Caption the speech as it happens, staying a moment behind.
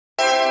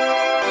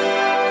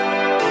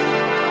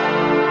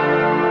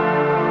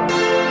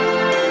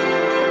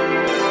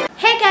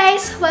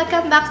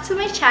Welcome back to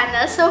my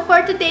channel. So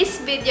for today's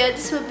video,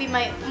 this will be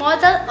my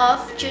model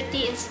of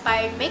duty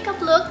inspired makeup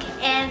look,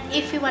 and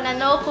if you wanna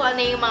know kung ano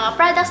yung mga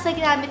products na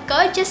ginamit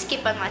ko, just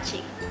keep on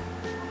watching.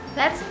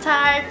 Let's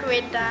start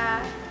with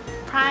the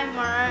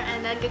primer,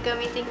 and ang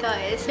gagamitin ko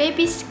is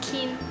Baby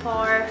Skin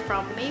Pore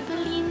from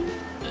Maybelline,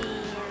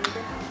 and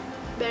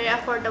very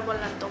affordable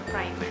lang tong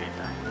primer na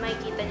to.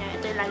 Makikita nyo,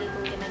 ito yung lagi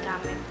kong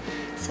ginagamit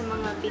sa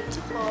mga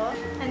video ko.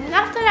 And then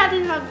after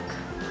natin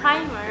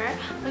primer,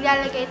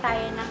 maglalagay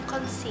tayo ng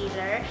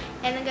concealer,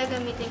 and ang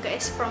gagamitin ko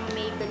is from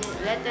Maybelline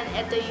ulit, and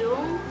ito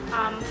yung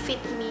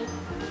Fit Me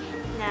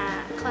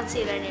na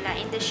concealer nila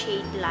in the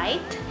shade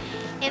Light.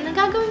 And ang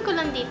gagawin ko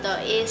lang dito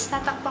is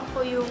tatakpan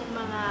ko yung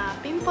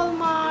mga pimple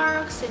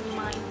marks and yung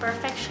mga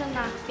imperfection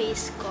ng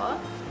face ko.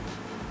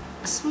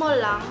 Small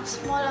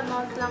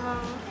amount lang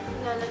ang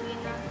lalagay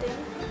natin.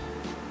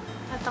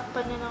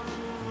 Tatakpan nyo ng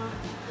mga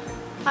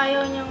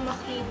ayaw niyang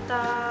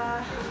makita.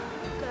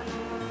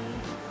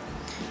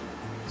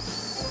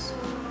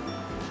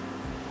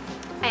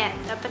 Ayan,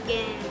 dapat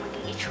ganyan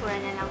maging itsura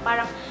na lang.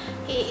 Parang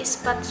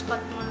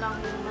i-spot-spot mo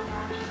lang yung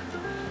mga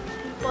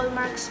pimple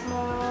marks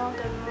mo,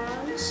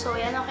 ganun. So,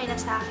 yan, okay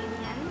na sa akin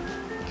yan.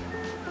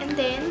 And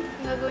then,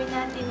 ang gagawin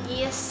natin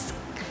is,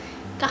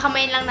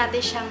 kakamayin lang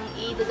natin siyang,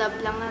 i-dab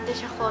lang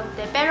natin siya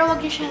konti. Pero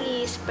wag niyo siyang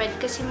i-spread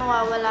kasi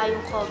mawawala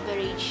yung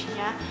coverage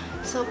niya.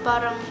 So,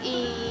 parang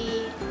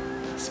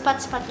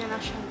i-spot-spot niya lang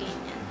siyang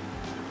ganyan.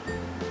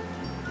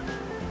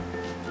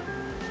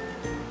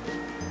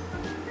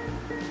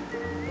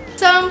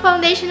 So, ang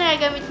foundation na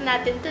gagamitin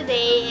natin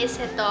today is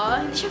ito.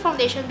 Hindi siya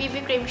foundation,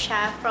 BB cream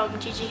siya from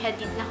GIGI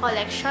HADID na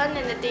collection.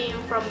 And ito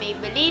yung from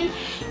Maybelline.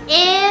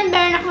 And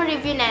meron akong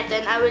review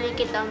natin. I will link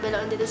it down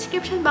below in the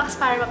description box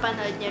para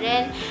mapanood nyo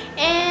rin.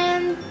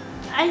 And,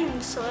 ayun.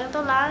 So,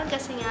 ito lang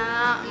kasi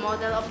nga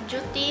model of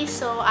duty.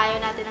 So, ayaw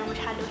natin ng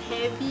masyado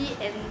heavy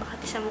and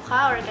makati sa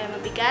mukha or kaya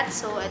mabigat.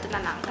 So, ito na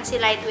lang. Kasi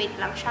lightweight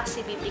lang siya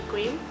si BB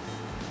cream.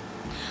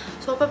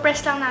 So,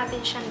 papress lang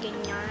natin siyang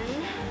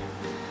ganyan.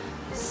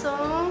 So,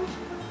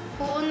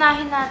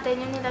 uunahin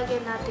natin yung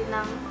nilagay natin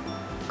ng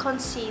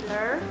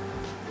concealer.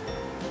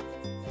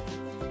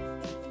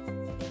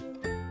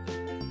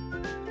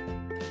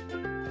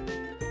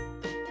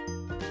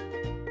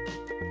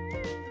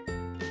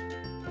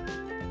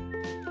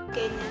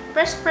 Ganyan.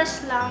 Press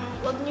lang.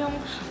 Wag nyo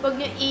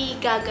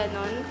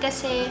i-gaganon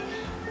kasi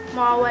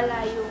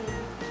mawawala yung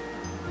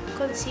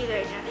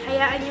concealer niya.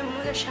 Hayaan nyo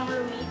muna siyang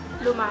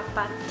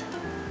lumapat.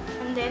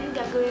 And then,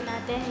 gagawin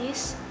natin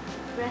is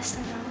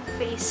rest na ng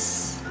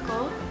face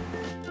ko.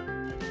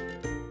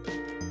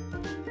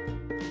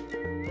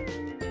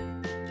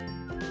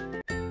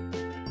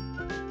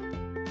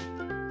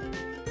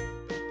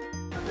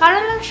 Para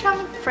lang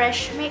siyang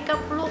fresh makeup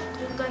look,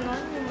 yung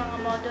ganon, yung mga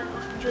model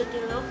of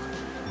duty look.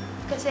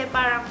 Kasi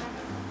parang,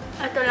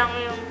 ito lang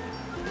yung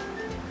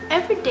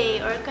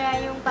everyday or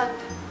kaya yung pag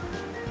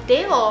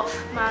day off,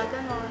 mga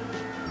ganon.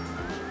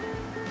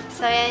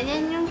 So,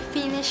 yan yung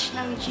finish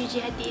ng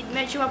GIGI HADID.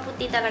 Medyo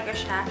maputi talaga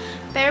siya.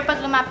 Pero pag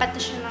lumapat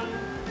na siya ng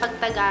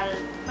pagtagal,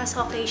 mas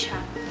okay siya.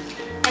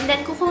 And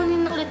then,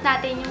 kukunin ulit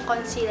natin yung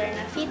concealer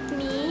na Fit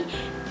Me.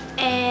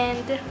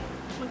 And,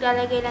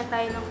 maglalagay lang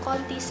tayo ng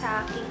konti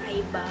sa aking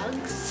eye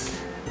bags.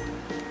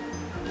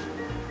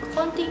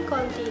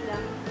 Konting-konti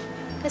lang.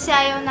 Kasi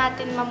ayaw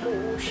natin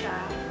mabuo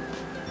siya.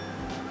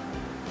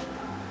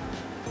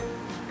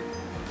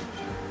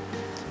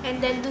 And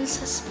then, dun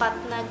sa spot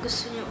na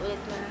gusto nyo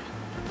ulit na.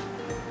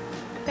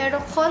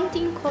 Pero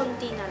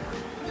konting-konti na lang.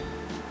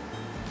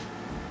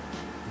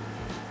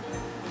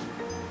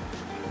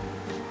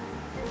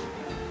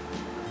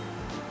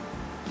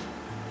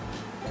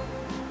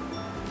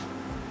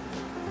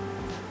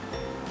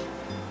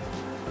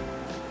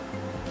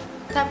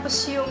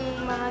 Tapos yung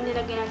mga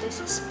nilagay natin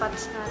sa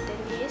spots natin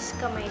is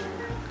kamay na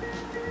lang.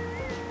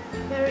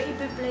 Pero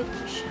i-blend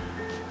mo siya.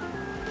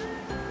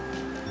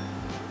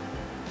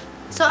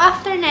 So,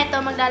 after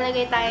neto,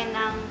 maglalagay tayo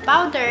ng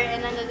powder,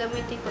 and ang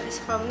gagamitin ko is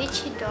from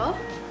Nichido.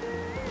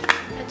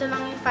 Ito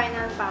lang yung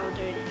final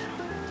powder nila.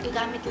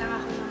 Gagamit lang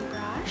ako ng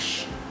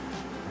brush.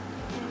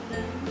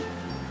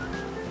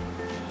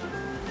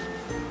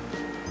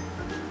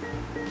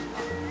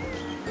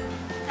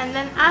 And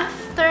then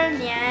after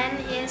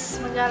nyan is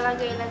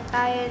maglalagay lang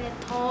tayo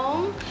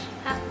nitong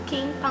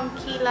aking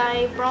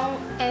pangkilay brown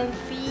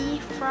MV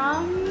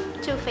from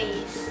Too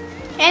Faced.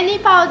 Any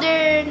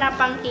powder na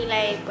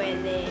pangkilay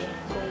pwede.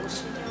 Kung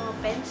gusto nyo,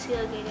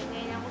 pencil,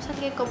 ganyan-ganyan. Kung saan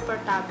kayo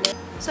komportable.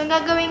 So, ang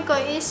gagawin ko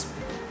is,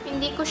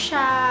 hindi ko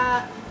siya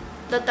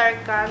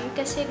dadarkan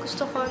kasi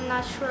gusto ko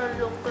natural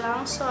look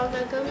lang. So, ang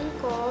gagawin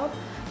ko,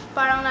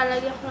 parang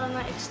lalagyan ko lang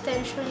ng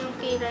extension yung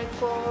kilay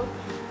ko.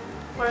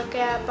 Or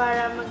kaya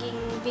para maging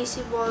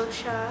visible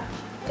siya.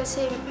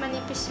 Kasi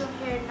manipis yung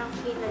hair ng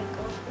kilay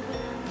ko.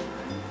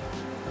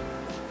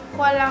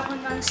 Kuha lang ako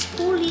ng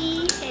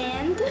spoolie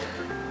and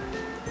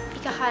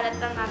ikakalat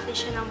lang natin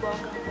siya ng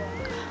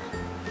bonggang-bongga.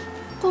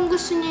 Kung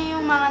gusto niyo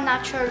yung mga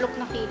natural look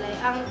na kilay,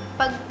 ang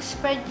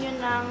pag-spread nyo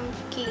ng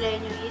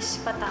kilay nyo is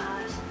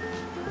pataas.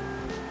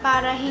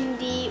 para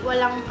hindi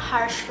walang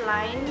harsh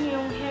line.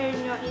 Yung hair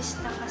nyo is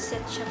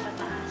nakaset siya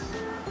pataas.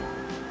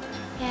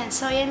 Yan.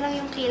 So, yan lang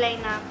yung kilay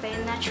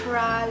natin.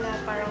 Natural.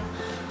 Parang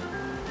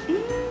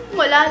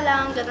wala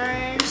lang.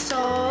 Ganun. So,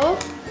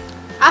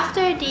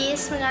 after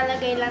this,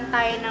 maglalagay lang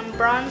tayo ng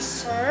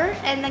bronzer.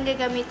 And ang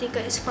gagamitin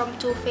ko is from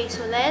Too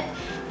Faced ulit.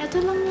 Ito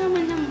lang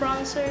naman yung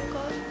bronzer ko.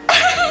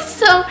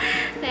 So,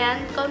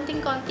 ayan.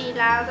 Konting-konti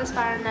lang. Tapos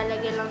parang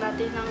lalagyan lang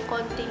natin ng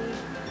konting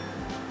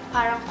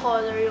parang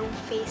color yung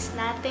face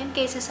natin.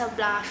 Kaysa sa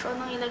blush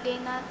on ang ilagay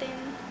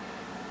natin.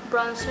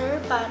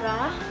 Bronzer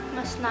para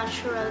mas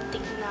natural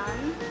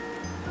tignan.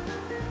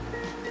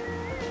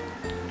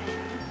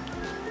 Ayan.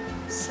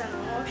 So,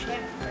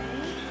 syempre.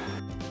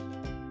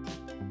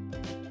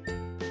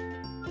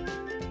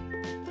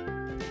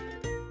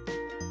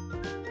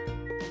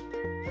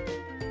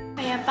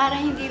 Ayan, para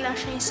hindi lang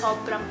siya yung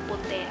sobrang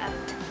puti at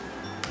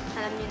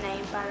alam niyo na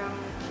yung parang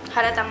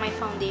halatang may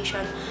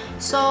foundation.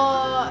 So,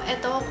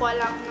 ito, kuha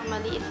lang ako ng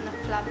maliit na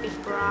fluffy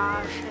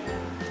brush.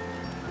 Ayan.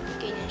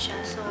 Ganyan siya.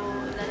 So,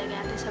 ilalagay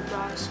natin sa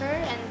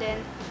bronzer and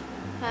then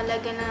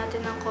lalagyan na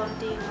natin ng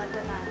konti yung mata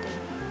natin.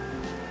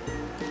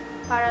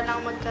 Para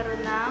lang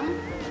magkaroon ng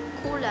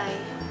kulay.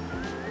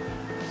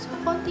 So,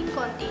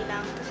 konting-konti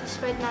lang. Tapos,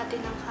 spread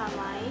natin ng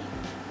kamay.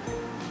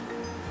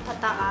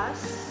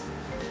 Pataas.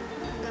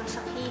 Hanggang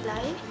sa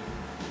kilay.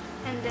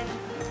 And then,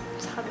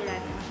 sa kabila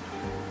naman.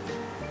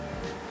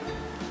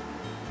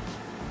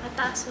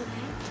 Mataas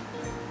ulit.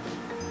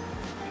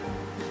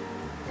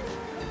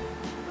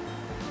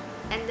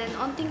 And then,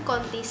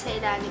 onting-konti sa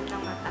ilalim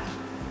ng mata.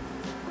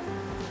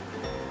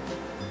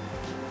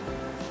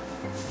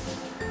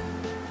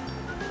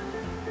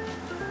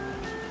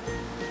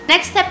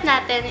 Next step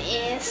natin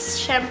is,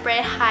 syempre,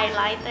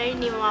 highlighter.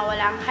 Hindi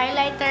mawawala ang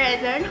highlighter. And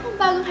meron akong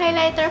bagong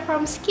highlighter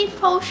from Skin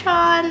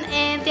Potion.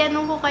 And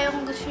tinanong ko kayo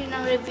kung gusto nyo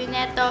ng review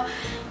neto.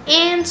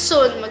 And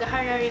soon,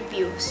 magkakaroon ng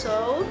review.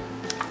 So,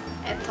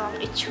 eto ang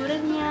itsura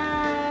niya.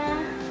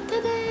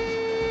 Tada!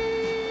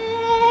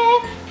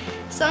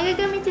 So, ang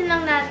gagamitin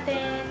lang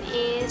natin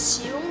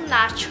is yung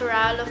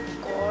natural, of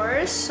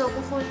course. So,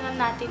 kukunin lang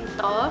natin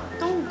to.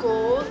 Itong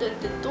gold, and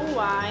itong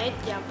white.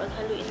 Yan,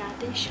 paghaluin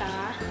natin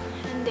siya.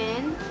 And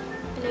then,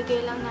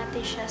 ilagay lang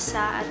natin siya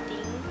sa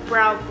ating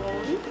brow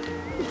bone.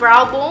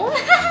 Brow bone?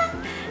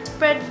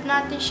 Spread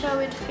natin siya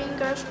with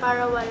fingers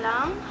para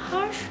walang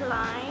harsh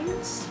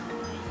lines. So,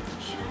 ayan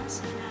siya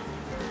sa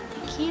ilalim ng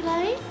ating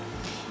kilay.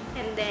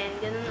 And then,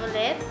 ganun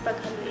ulit,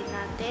 paghaluin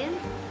natin.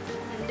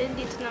 And then,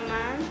 dito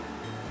naman.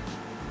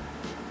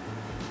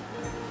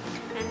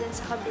 And then,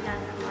 sa kabila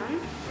naman.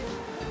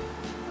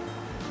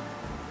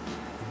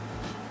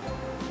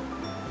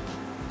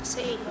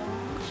 Sa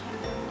ilong.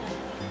 Siyempre,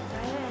 maglalagay na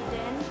tayo. And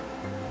then,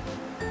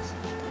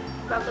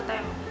 bago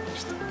tayo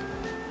mag-lipstick.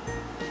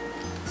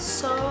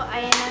 So,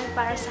 ayan na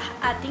para sa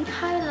ating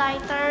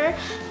highlighter.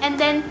 And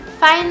then,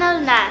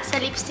 final na.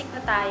 Sa lipstick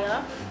na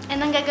tayo.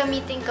 And ang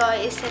gagamitin ko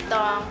is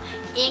itong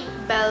Ink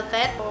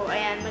Velvet. O,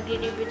 ayan,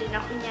 magre-review din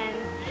ako niyan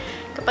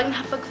kapag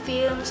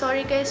nakapag-film.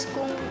 Sorry guys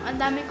kung ang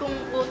dami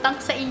kong utang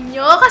sa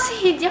inyo kasi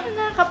hindi ako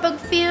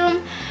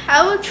nakakapag-film.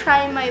 I will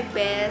try my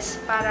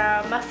best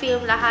para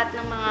ma-film lahat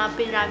ng mga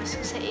pinamis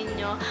ko sa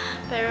inyo.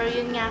 Pero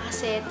yun nga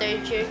kasi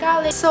third year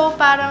college. So,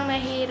 parang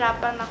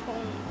nahihirapan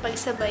akong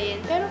pagsabayin.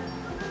 Pero,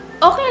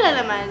 okay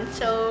lang naman.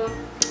 So,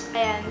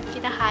 ayan,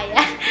 kinakaya.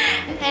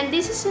 And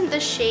this is in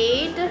the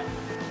shade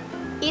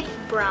Eat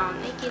Brown.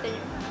 Nakikita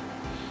nyo ba?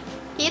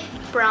 Eat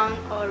Brown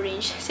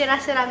Orange.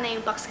 Sira-sira na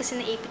yung box kasi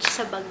naipit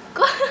siya sa bag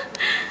ko.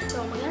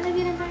 So,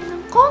 maglalagay na tayo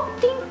ng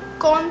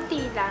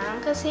konting-konti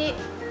lang kasi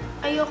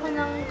ayoko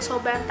ng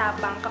sobrang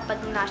tapang kapag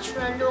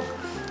natural look.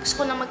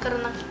 Gusto ko na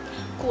magkaroon ng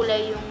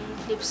kulay yung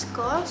lips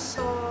ko.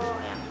 So,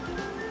 ayan.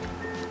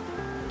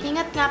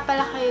 Ingat nga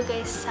pala kayo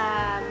guys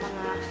sa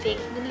mga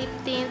fake na lip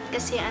tint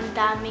kasi ang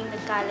daming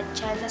nagkalat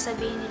dyan.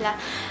 Sasabihin nila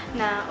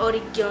na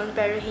orig yun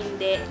pero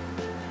hindi.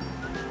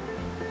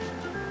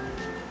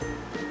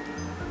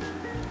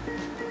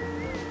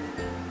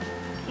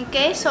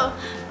 Okay, so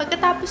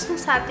pagkatapos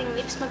ng sa ating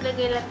lips,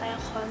 maglagay lang tayo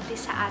konti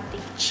sa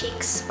ating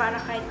cheeks para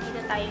kahit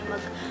hindi na tayo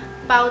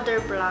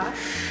mag-powder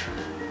blush.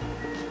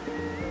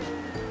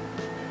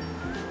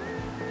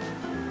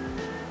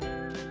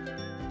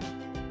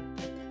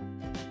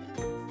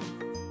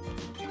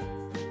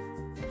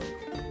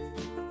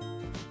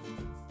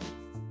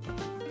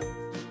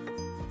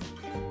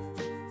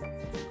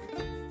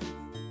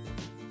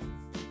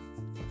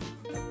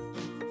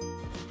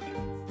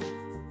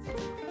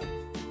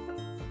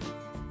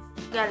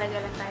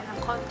 Galagalan tayo ng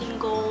konting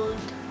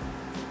gold.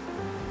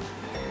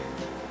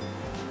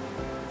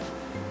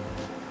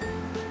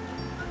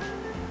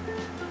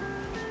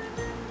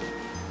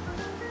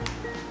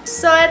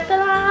 So, ito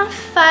na ang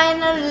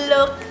final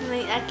look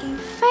ng aking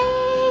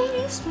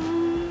face.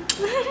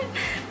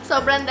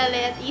 Sobrang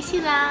dali at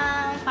easy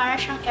lang. Para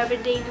siyang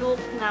everyday look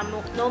na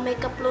no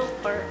makeup look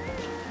or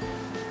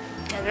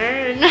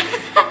Ganun.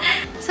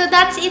 So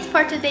that's it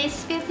for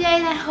today's video,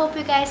 and I hope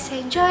you guys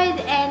enjoyed.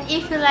 And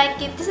if you like,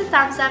 give this a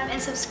thumbs up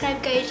and subscribe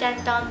kayo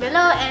dyan down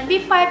below and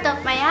be part of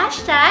my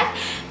hashtag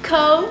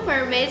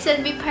 #mermaids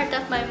and be part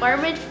of my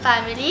mermaid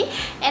family.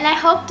 And I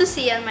hope to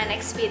see you on my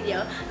next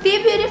video.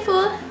 Be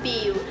beautiful,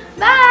 be you.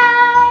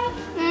 Bye!